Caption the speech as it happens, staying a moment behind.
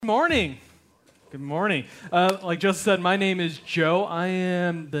Good morning. Good morning. Like Justin said, my name is Joe. I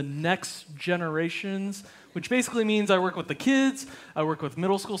am the next generations, which basically means I work with the kids, I work with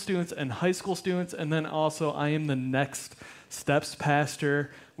middle school students and high school students, and then also I am the next steps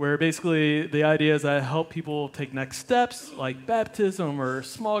pastor, where basically the idea is I help people take next steps, like baptism or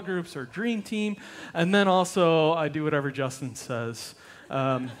small groups or dream team, and then also I do whatever Justin says.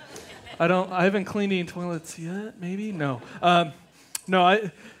 I haven't cleaned any toilets yet, maybe? No.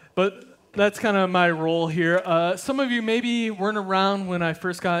 But that's kind of my role here. Some of you maybe weren't around when I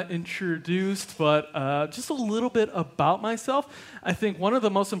first got introduced, but just a little bit about myself. I think one of the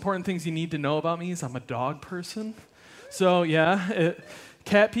most important things you need to know about me is I'm a dog person. So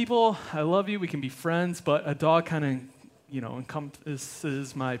cat people, I love you, we can be friends, but a dog kind of,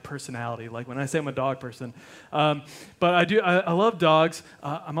 encompasses my personality. Like when I say I'm a dog person. But I love dogs.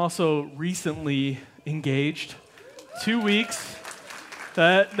 I'm also recently engaged, 2 weeks.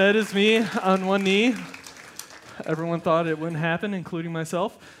 That is me on one knee. Everyone thought it wouldn't happen, including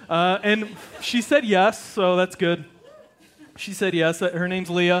myself. And she said yes, so that's good. She said yes. Her name's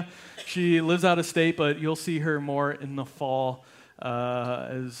Leah. She lives out of state, but you'll see her more in the fall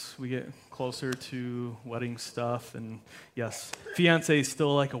as we get closer to wedding stuff. And yes, fiancé is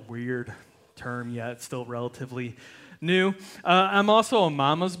still like a weird term yet. It's still relatively new. I'm also a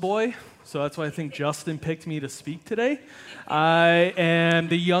mama's boy. So that's why I think Justin picked me to speak today. I am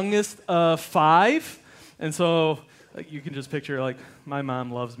the youngest of 5, and so you can just picture, like, my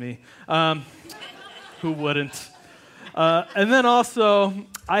mom loves me. Who wouldn't? And then also,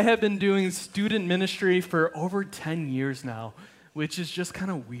 I have been doing student ministry for over 10 years now, which is just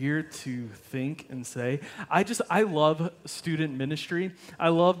kind of weird to think and say. I love student ministry. I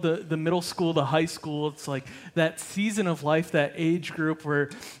love the middle school, the high school. It's like that season of life, that age group where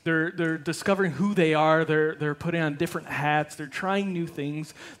they're discovering who they are. They're putting on different hats. They're trying new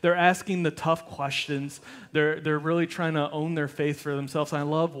things. They're asking the tough questions. They're really trying to own their faith for themselves. And I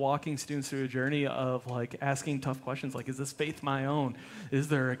love walking students through a journey of like asking tough questions like, is this faith my own? Is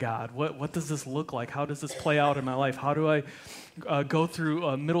there a God? What does this look like? How does this play out in my life? How do I go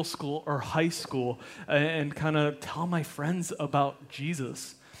through middle school or high school and kind of tell my friends about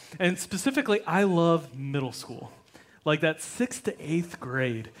Jesus? And specifically, I love middle school. Like that 6th to 8th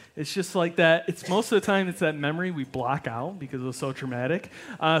grade. It's just like that. It's most of the time it's that memory we block out because it was so traumatic.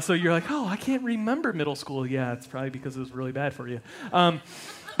 So you're like, oh, I can't remember middle school. Yeah, it's probably because it was really bad for you.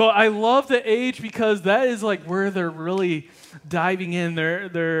 But I love the age because that is like where they're really diving in.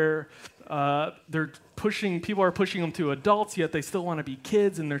 They're pushing. People are pushing them to adults, yet they still want to be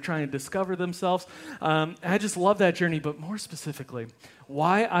kids, and they're trying to discover themselves. And I just love that journey. But more specifically,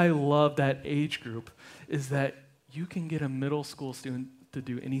 why I love that age group is that you can get a middle school student to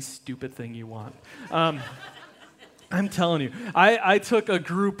do any stupid thing you want. I'm telling you. I took a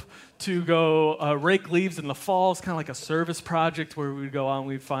group to go rake leaves in the fall. It's kind of like a service project where we'd go out and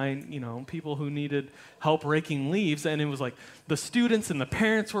we'd find, people who needed help raking leaves. And it was like the students and the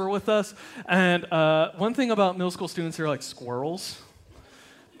parents were with us. And one thing about middle school students, they're like squirrels.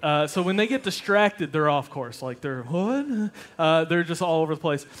 So when they get distracted, they're off course. Like they're, what? They're just all over the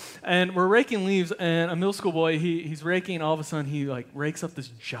place. And we're raking leaves, and a middle school boy, he's raking, all of a sudden he like rakes up this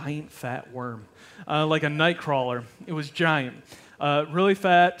giant fat worm, like a night crawler. It was giant, really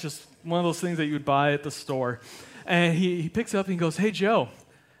fat, just one of those things that you would buy at the store. And he picks it up and he goes, hey, Joe,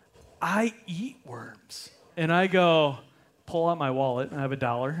 I eat worms. And I go, pull out my wallet, and I have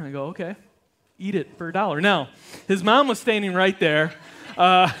 $1. And I go, okay, eat it for $1. Now, his mom was standing right there.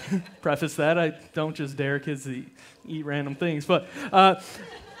 Preface that, I don't just dare kids to eat random things. But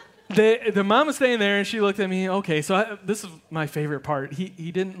the mom was standing there, and she looked at me. Okay, so this is my favorite part.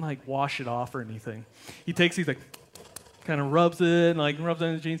 He didn't like wash it off or anything. He's like, kind of rubs it, and like rubs it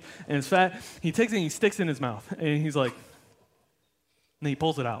in his jeans, and it's fat. He takes it and he sticks it in his mouth, and he's like, and then he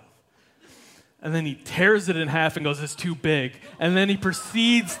pulls it out. And then he tears it in half and goes, it's too big. And then he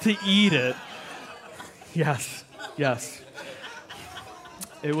proceeds to eat it. Yes.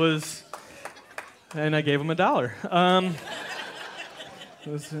 It was, and I gave him $1.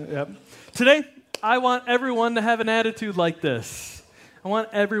 Yep. Today, I want everyone to have an attitude like this. I want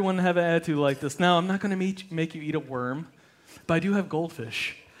everyone to have an attitude like this. Now, I'm not going to make you eat a worm, but I do have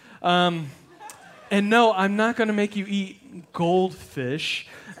goldfish. And no, I'm not going to make you eat goldfish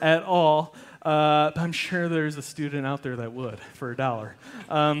at all, but I'm sure there's a student out there that would for $1.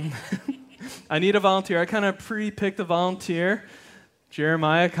 I need a volunteer. I kind of pre-picked a volunteer.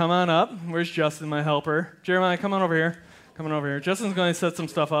 Jeremiah, come on up. Where's Justin, my helper? Jeremiah, come on over here. Justin's going to set some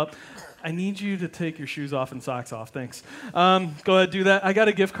stuff up. I need you to take your shoes off and socks off. Thanks. Go ahead, do that. I got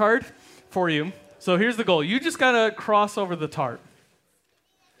a gift card for you. So here's the goal. You just got to cross over the tarp.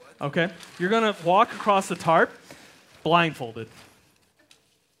 Okay? You're going to walk across the tarp blindfolded.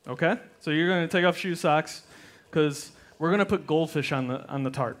 Okay? So you're going to take off shoes, socks, because we're going to put goldfish on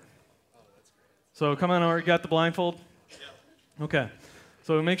the tarp. Oh, that's great. So come on over. You got the blindfold? Yeah. Okay.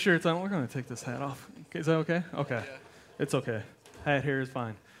 So make sure it's on. We're going to take this hat off. Is that okay? Okay. Yeah. It's okay. Hat here is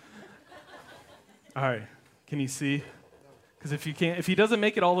fine. All right. Can you see? Because if he doesn't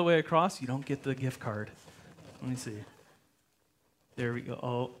make it all the way across, you don't get the gift card. Let me see. There we go.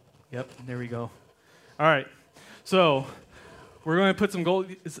 Oh, yep. There we go. All right. So we're going to put some gold.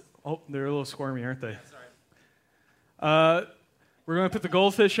 They're a little squirmy, aren't they? Sorry. We're going to put the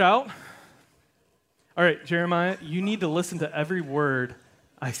goldfish out. All right, Jeremiah, you need to listen to every word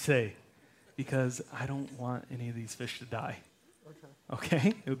I say because I don't want any of these fish to die.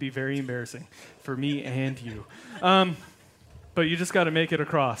 Okay? It would be very embarrassing for me and you. But you just got to make it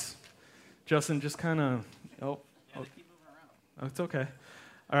across. Justin, just kind of... Keep moving around. Oh, it's okay.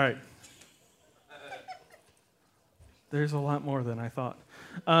 All right. There's a lot more than I thought.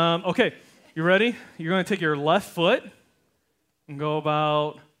 Okay, you ready? You're going to take your left foot and go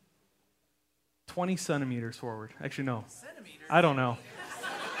about 20 centimeters forward. Actually, no. Centimeters? I don't know.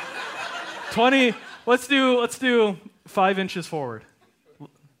 20. Let's do 5 inches forward.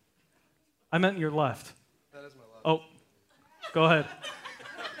 I meant your left. That is my left. Oh, go ahead.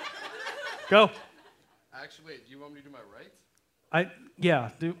 Go. Actually, wait. Do you want me to do my right?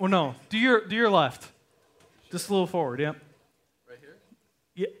 Do your left. Just a little forward. Yep. Right here?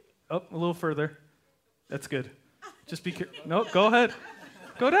 Yeah. Up a little further. That's good. Just be careful. No, go ahead.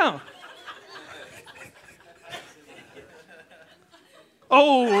 Go down.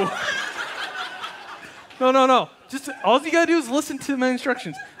 Oh. No. Just all you gotta do is listen to my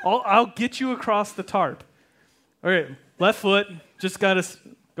instructions. I'll get you across the tarp. All right, left foot. Just gotta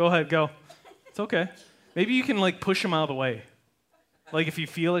go ahead. Go. It's okay. Maybe you can push him out of the way. Like if you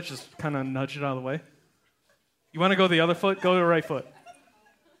feel it, just kind of nudge it out of the way. You want to go the other foot? Go to the right foot.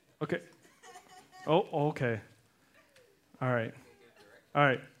 Okay. Oh, okay. All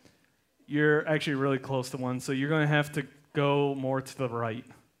right. You're actually really close to one, so you're going to have to go more to the right.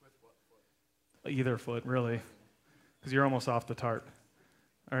 With what foot? Either foot, really, because you're almost off the tarp.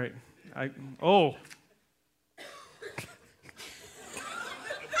 All right.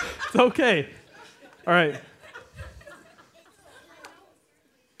 It's okay. All right.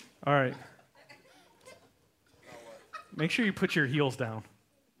 Make sure you put your heels down.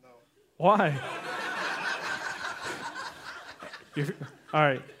 No. Why? All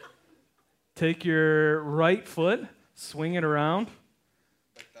right. Take your right foot, swing it around.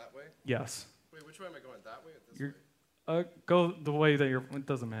 Like that way? Yes. Wait, which way am I going? That way or this way? Go the way that it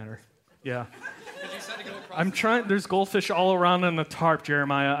doesn't matter. Yeah. Because you said to go across. I'm trying. There's goldfish all around on the tarp,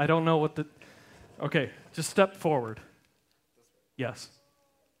 Jeremiah. I don't know what the. Okay, just step forward. Yes.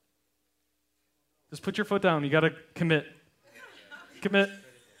 Just put your foot down. You got to commit. Commit.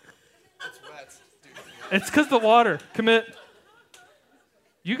 It's wet, dude. It's because the water. Commit.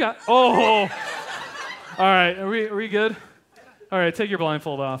 You got. Oh. All right. Are we good? All right. Take your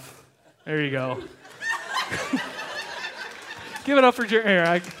blindfold off. There you go. Give it up for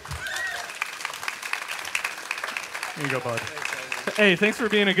Jerry. Here you go, bud. Hey, thanks for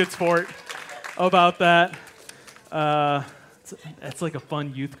being a good sport about that. It's like a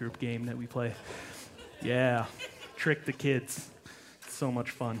fun youth group game that we play. Yeah, trick the kids. It's so much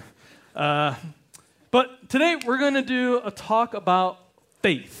fun. But today we're going to do a talk about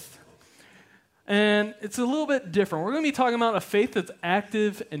faith. And it's a little bit different. We're going to be talking about a faith that's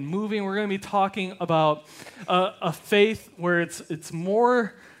active and moving. We're going to be talking about a faith where it's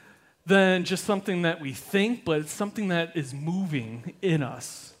more than just something that we think, but it's something that is moving in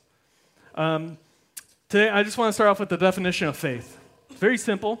us. Today, I just want to start off with the definition of faith. It's very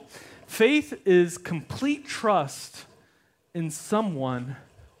simple. Faith is complete trust in someone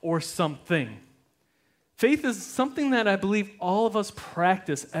or something. Faith is something that I believe all of us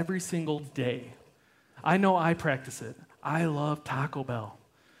practice every single day. I know I practice it. I love Taco Bell.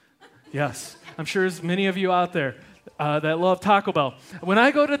 Yes, I'm sure there's many of you out there that love Taco Bell. When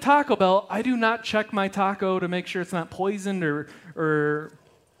I go to Taco Bell, I do not check my taco to make sure it's not poisoned or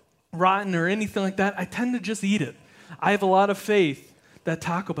rotten or anything like that. I tend to just eat it. I have a lot of faith that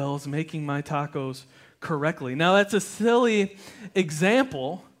Taco Bell is making my tacos correctly. Now, that's a silly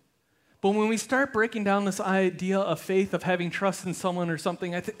example, but when we start breaking down this idea of faith, of having trust in someone or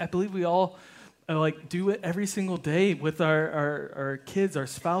something, I believe we all do it every single day with our kids, our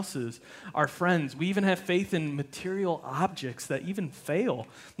spouses, our friends. We even have faith in material objects that even fail,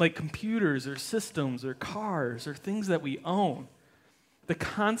 like computers or systems or cars or things that we own. The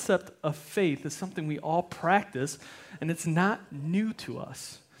concept of faith is something we all practice, and it's not new to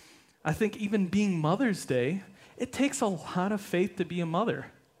us. I think even being Mother's Day, it takes a lot of faith to be a mother.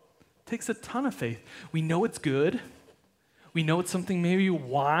 It takes a ton of faith. We know it's good. We know it's something maybe you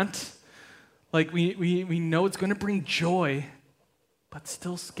want. Like we know it's going to bring joy, but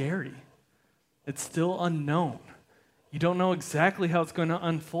still scary. It's still unknown. You don't know exactly how it's going to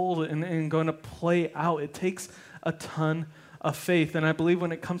unfold and going to play out. It takes a ton of faith. And I believe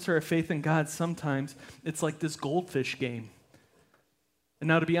when it comes to our faith in God, sometimes it's like this goldfish game. And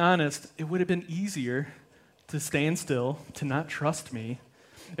now, to be honest, it would have been easier to stand still, to not trust me.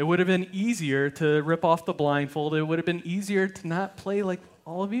 It would have been easier to rip off the blindfold. It would have been easier to not play like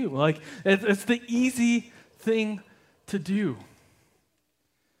all of you. Like, it's the easy thing to do.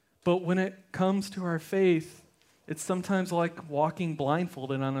 But when it comes to our faith, it's sometimes like walking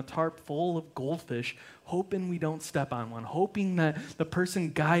blindfolded on a tarp full of goldfish, hoping we don't step on one, hoping that the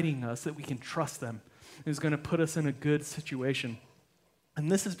person guiding us, that we can trust them, is going to put us in a good situation.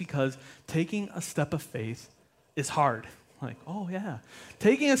 And this is because taking a step of faith is hard. Like, oh yeah,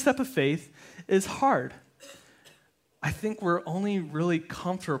 taking a step of faith is hard. I think we're only really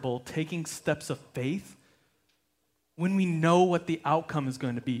comfortable taking steps of faith when we know what the outcome is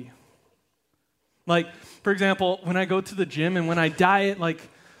going to be. Like, for example, when I go to the gym and when I diet, like,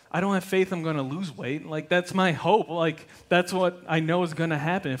 I don't have faith I'm going to lose weight. Like, that's my hope. Like, that's what I know is going to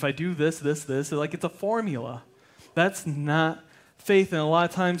happen. If I do this, like, it's a formula. That's not faith. And a lot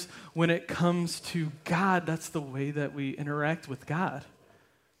of times when it comes to God, that's the way that we interact with God.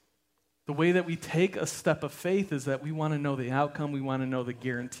 The way that we take a step of faith is that we want to know the outcome. We want to know the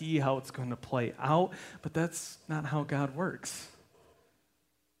guarantee, how it's going to play out. But that's not how God works.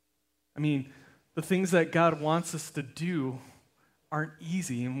 I mean, the things that God wants us to do aren't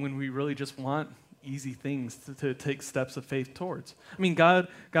easy, and when we really just want easy things to take steps of faith towards. I mean, God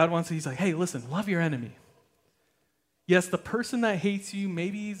wants, he's like, hey, listen, love your enemy. Yes, the person that hates you,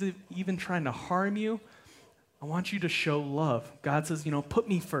 maybe he's even trying to harm you, I want you to show love. God says, put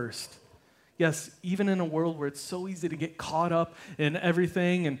me first. Yes, even in a world where it's so easy to get caught up in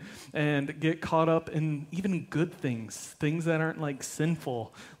everything and get caught up in even good things that aren't like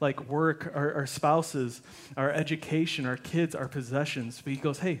sinful, like work, our spouses, our education, our kids, our possessions. But he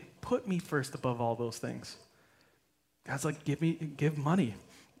goes, hey, put me first above all those things. God's like, give money,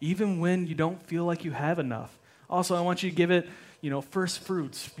 even when you don't feel like you have enough. Also, I want you to give it, first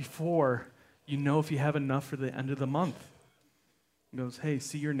fruits before you know if you have enough for the end of the month. He goes, hey,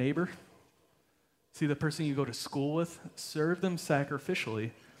 see your neighbor? See the person you go to school with? Serve them sacrificially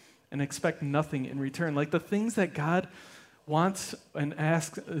and expect nothing in return. Like the things that God wants and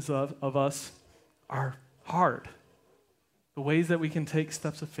asks of us are hard. The ways that we can take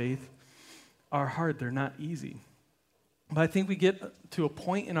steps of faith are hard. They're not easy. But I think we get to a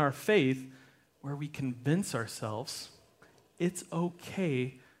point in our faith where we convince ourselves it's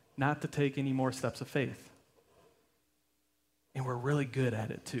okay not to take any more steps of faith. And we're really good at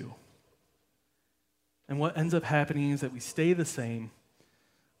it too. And what ends up happening is that we stay the same.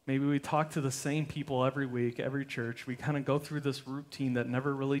 Maybe we talk to the same people every week, every church. We kind of go through this routine that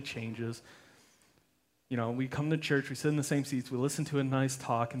never really changes. We come to church, we sit in the same seats, we listen to a nice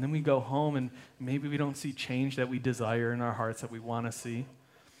talk, and then we go home and maybe we don't see change that we desire in our hearts that we want to see.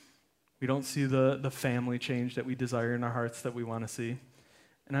 We don't see the family change that we desire in our hearts that we want to see.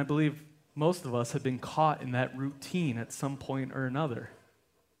 And I believe most of us have been caught in that routine at some point or another.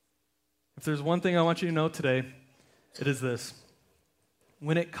 If there's one thing I want you to know today, it is this.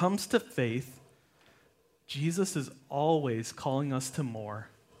 When it comes to faith, Jesus is always calling us to more,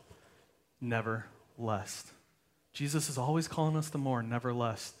 never less. Jesus is always calling us to more, never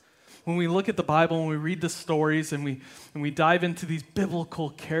less. When we look at the Bible and we read the stories and we dive into these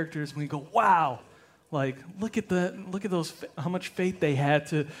biblical characters and we go, wow, like look at those, how much faith they had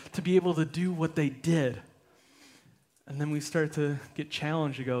to be able to do what they did. And then we start to get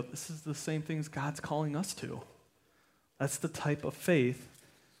challenged to go, this is the same things God's calling us to. That's the type of faith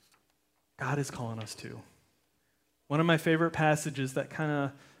God is calling us to. One of my favorite passages that kind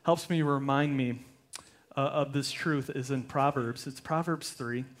of helps me remind me of this truth is in Proverbs. It's Proverbs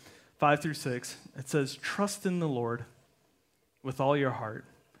 3, 5 through 6. It says, trust in the Lord with all your heart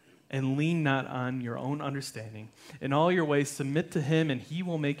and lean not on your own understanding. In all your ways submit to him and he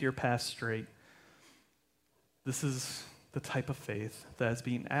will make your path straight. This is the type of faith that is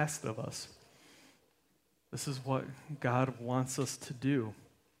being asked of us. This is what God wants us to do.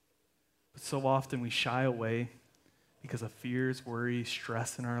 But so often we shy away because of fears, worry,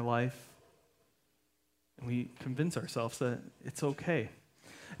 stress in our life. And we convince ourselves that it's okay.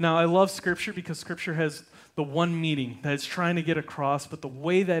 Now, I love Scripture because Scripture has the one meaning that it's trying to get across, but the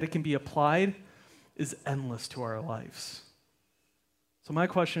way that it can be applied is endless to our lives. So my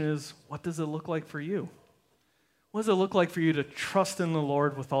question is, what does it look like for you? What does it look like for you to trust in the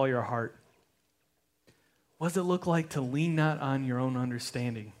Lord with all your heart? What does it look like to lean not on your own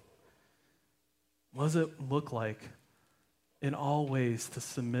understanding? What does it look like in all ways to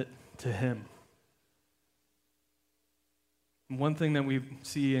submit to Him? One thing that we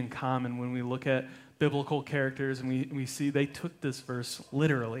see in common when we look at biblical characters and we see they took this verse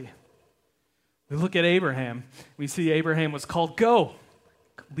literally. We look at Abraham. We see Abraham was called, go,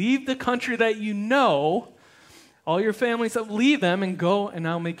 leave the country that you know, all your families, leave them and go, and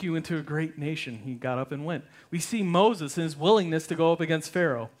I'll make you into a great nation. He got up and went. We see Moses and his willingness to go up against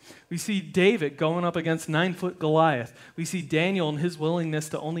Pharaoh. We see David going up against 9-foot Goliath. We see Daniel and his willingness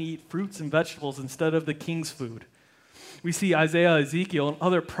to only eat fruits and vegetables instead of the king's food. We see Isaiah, Ezekiel, and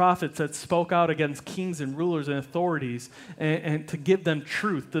other prophets that spoke out against kings and rulers and authorities and to give them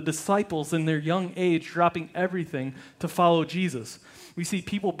truth. The disciples in their young age dropping everything to follow Jesus. We see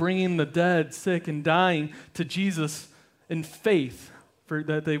people bringing the dead, sick, and dying to Jesus in faith for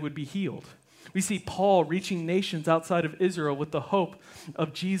that they would be healed. We see Paul reaching nations outside of Israel with the hope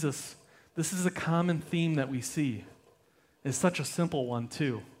of Jesus. This is a common theme that we see. It's such a simple one,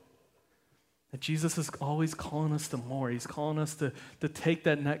 too. That Jesus is always calling us to more. He's calling us to take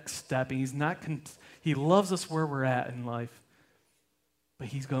that next step. And he loves us where we're at in life. But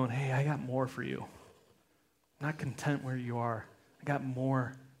he's going, hey, I got more for you. I'm not content where you are. I got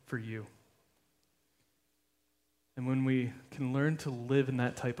more for you. And when we can learn to live in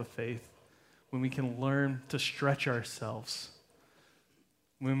that type of faith, when we can learn to stretch ourselves,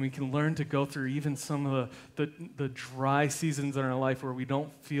 when we can learn to go through even some of the dry seasons in our life where we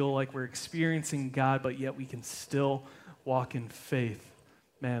don't feel like we're experiencing God, but yet we can still walk in faith,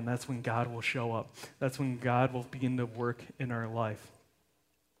 man, that's when God will show up. That's when God will begin to work in our life.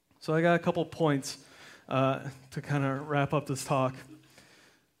 So I got a couple points to kind of wrap up this talk.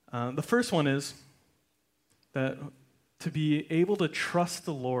 The first one is that to be able to trust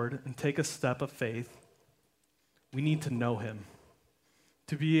the Lord and take a step of faith, we need to know Him.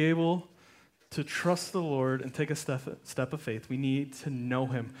 To be able to trust the Lord and take a step of faith, we need to know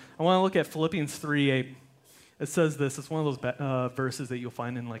Him. I want to look at Philippians 3:8. It says this. It's one of those verses that you'll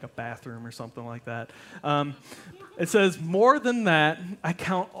find in like a bathroom or something like that. It says, more than that, I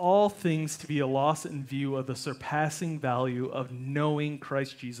count all things to be a loss in view of the surpassing value of knowing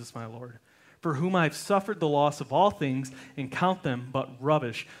Christ Jesus my Lord, for whom I've suffered the loss of all things and count them but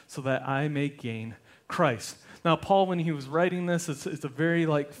rubbish, so that I may gain Christ. Now, Paul, when he was writing this, it's a very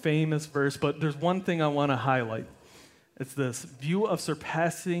famous verse, but there's one thing I want to highlight. It's this view of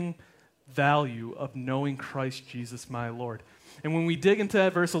surpassing value of knowing Christ Jesus my Lord. And when we dig into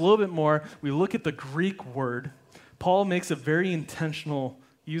that verse a little bit more, we look at the Greek word. Paul uses a very intentional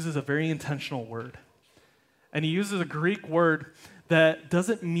word. And he uses a Greek word that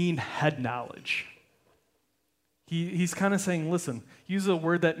doesn't mean head knowledge. He's kind of saying, listen, use a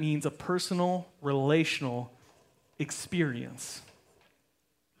word that means a personal, relational experience.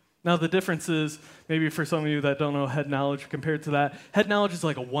 Now, the difference is, maybe for some of you that don't know head knowledge compared to that, head knowledge is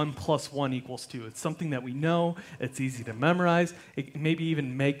like a 1 + 1 = 2. It's something that we know, it's easy to memorize, it maybe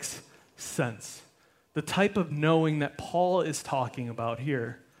even makes sense. The type of knowing that Paul is talking about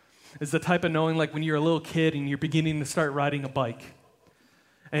here is the type of knowing like when you're a little kid and you're beginning to start riding a bike.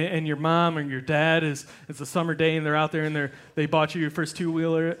 And your mom or your dad it's a summer day and they're out there and they bought you your first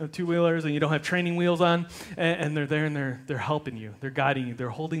two-wheelers and you don't have training wheels on and they're there and they're helping you, they're guiding you, they're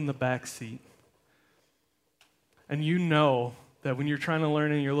holding the back seat. And you know that when you're trying to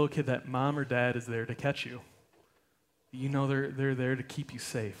learn and you're a little kid that mom or dad is there to catch you. You know they're there to keep you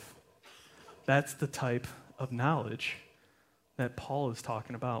safe. That's the type of knowledge that Paul is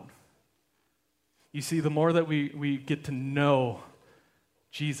talking about. You see, the more that we get to know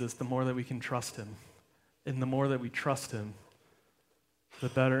Jesus, the more that we can trust Him. And the more that we trust Him,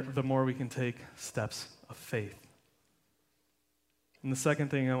 the more we can take steps of faith. And the second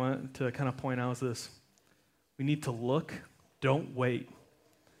thing I want to kind of point out is this. We need to look, don't wait,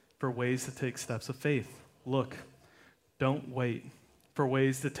 for ways to take steps of faith. Look, don't wait for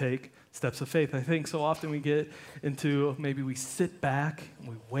ways to take steps of faith. I think so often we get into, maybe we sit back and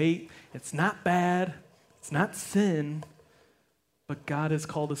we wait. It's not bad. It's not sin. But God has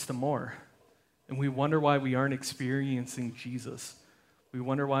called us to more. And we wonder why we aren't experiencing Jesus. We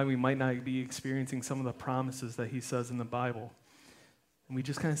wonder why we might not be experiencing some of the promises that He says in the Bible. And we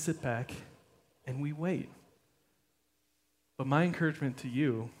just kind of sit back and we wait. But my encouragement to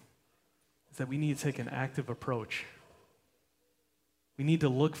you is that we need to take an active approach. We need to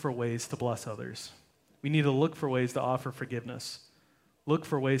look for ways to bless others. We need to look for ways to offer forgiveness. Look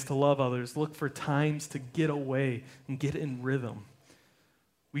for ways to love others. Look for times to get away and get in rhythm.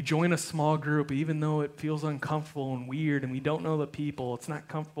 We join a small group even though it feels uncomfortable and weird and we don't know the people. It's not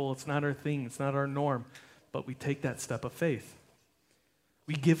comfortable. It's not our thing. It's not our norm. But we take that step of faith.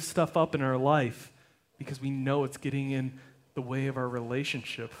 We give stuff up in our life because we know it's getting in the way of our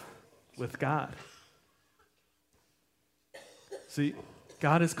relationship with God. See,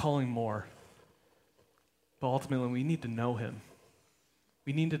 God is calling more. But ultimately, we need to know him.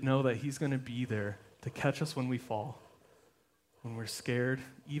 We need to know that he's going to be there to catch us when we fall, when we're scared,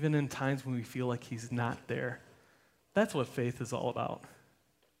 even in times when we feel like he's not there. That's what faith is all about.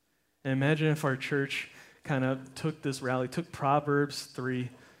 And imagine if our church kind of took this rally, took Proverbs 3,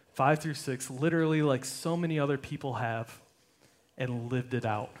 5 through 6, literally like so many other people have, and lived it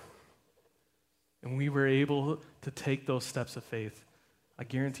out. And we were able to take those steps of faith. I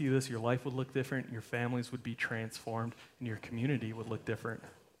guarantee you this, your life would look different, your families would be transformed, and your community would look different.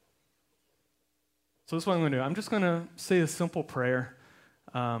 So this is what I'm going to do. I'm just going to say a simple prayer.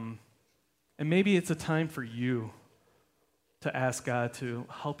 And maybe it's a time for you to ask God to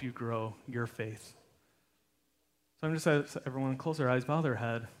help you grow your faith. So I'm just going to ask everyone close their eyes, bow their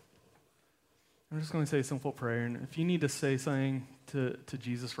head. I'm just going to say a simple prayer. And if you need to say something to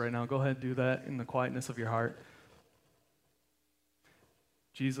Jesus right now, go ahead and do that in the quietness of your heart.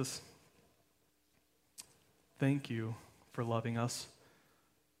 Jesus, thank you for loving us.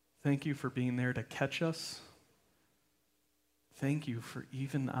 Thank you for being there to catch us. Thank you for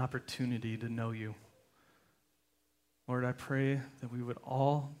even the opportunity to know you. Lord, I pray that we would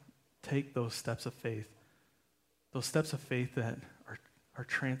all take those steps of faith that are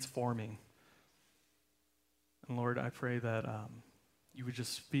transforming. And Lord, I pray that you would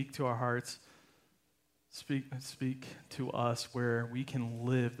just speak to our hearts, speak to us where we can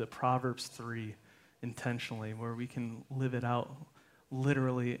live the Proverbs 3 intentionally, where we can live it out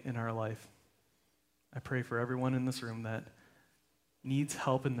literally in our life. I pray for everyone in this room that needs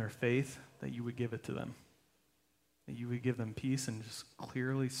help in their faith, that you would give it to them, that you would give them peace and just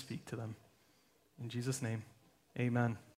clearly speak to them. In Jesus' name, amen.